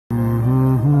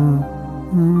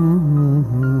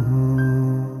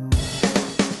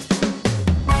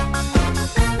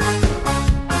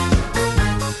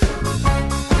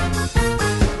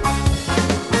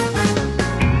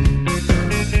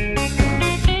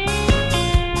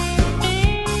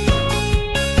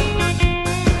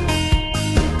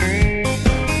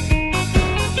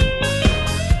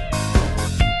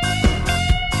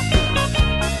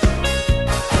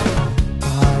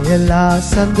පායලා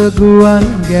සඳ ගුවන්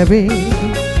ගැවේ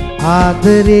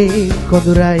ආදරේ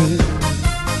කොඳුරයි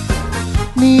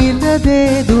නීල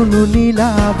දේ දුනු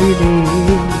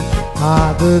නිලාවිලේ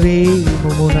ආදරේ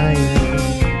මුමුණයි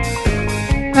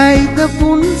ඇයිද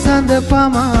පුන් සඳ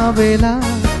පමා වෙලා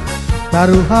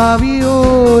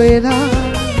තරුහාවියෝ එලා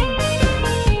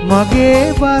මගේ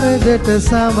වරදට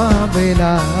සමා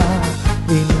වෙලා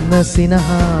ඉන්න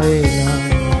සිනහා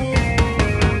වෙලා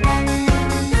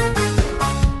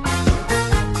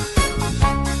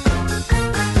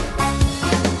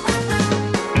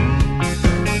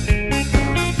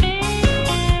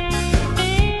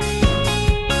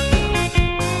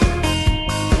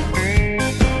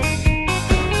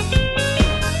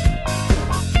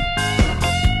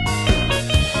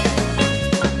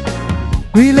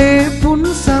විලේ පුන්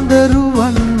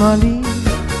සඳරුවන් මලි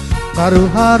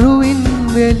කරුහරුවින්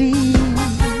වෙලි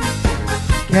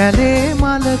කැලේ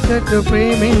මලකට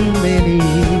ප්‍රේමෙන් වෙලි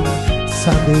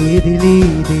සඳේ දිලි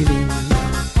දිලි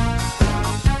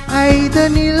ඇයිද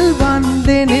නිල්වන්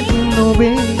දෙනෙත්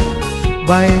නොබේ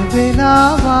බය වෙලා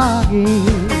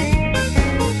වාගේ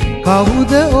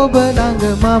කවුද ඔබ ළඟ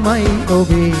මමයි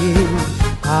ඔබේ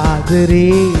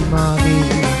ආදරේ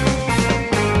මාගේ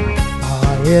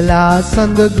පායලා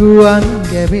සඳ ගුවන්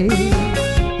ගැවේ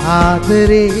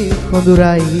ආදරේ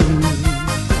කොඳුරයි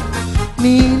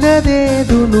නීල දේ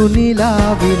දුනු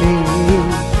නිලාවිලේ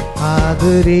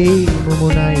ආදරේ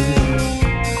මුමුණයි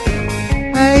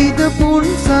ඇයිද පුන්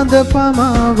සඳ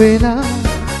පමා වෙලා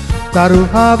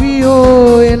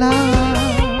තරුහාවියෝ එලා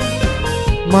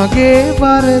මගේ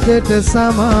වරදට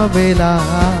සමා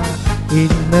වෙලා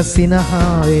ඉන්න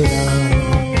සිනහා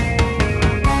වෙලා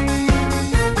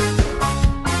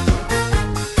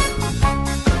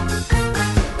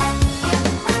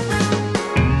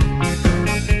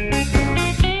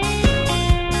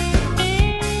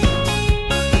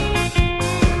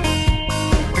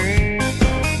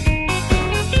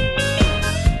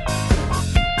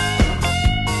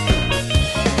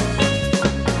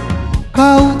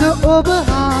කවුද ඔබ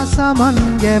හා සමන්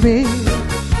ගැවේ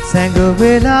සැඟ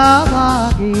වෙලා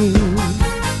වාගේ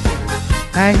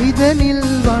ඇහිද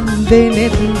නිල්වන්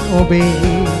දෙනෙත්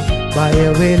ඔබේ බය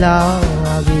වෙලා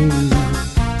වගේ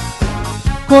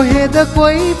කොහෙද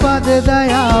කොයි පද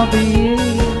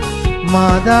දයාවියේ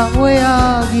මාදා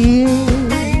ඔයා ගියේ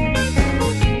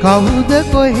කවුද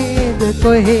කොහෙද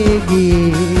කොහේ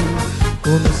ගියේ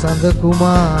උන් සඳ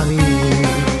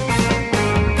කුමාරියේ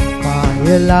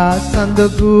පායලා සඳ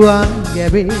ගුවන්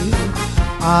ගැවේ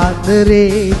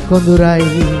ආදරේ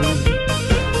කොඳුරයි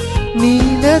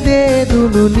නීල දේ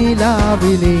දුනු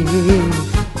නිලාවිලේ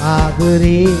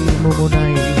ආදරේ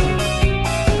මුමුණයි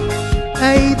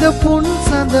ඇයිද පුන්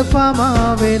සඳ පමා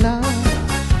වෙලා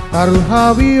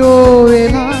තරුහාවියෝ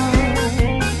වෙලා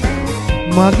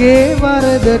මගේ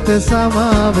වරදට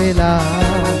සමා වෙලා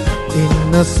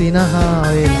ඉන්න සිනහා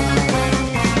වෙලා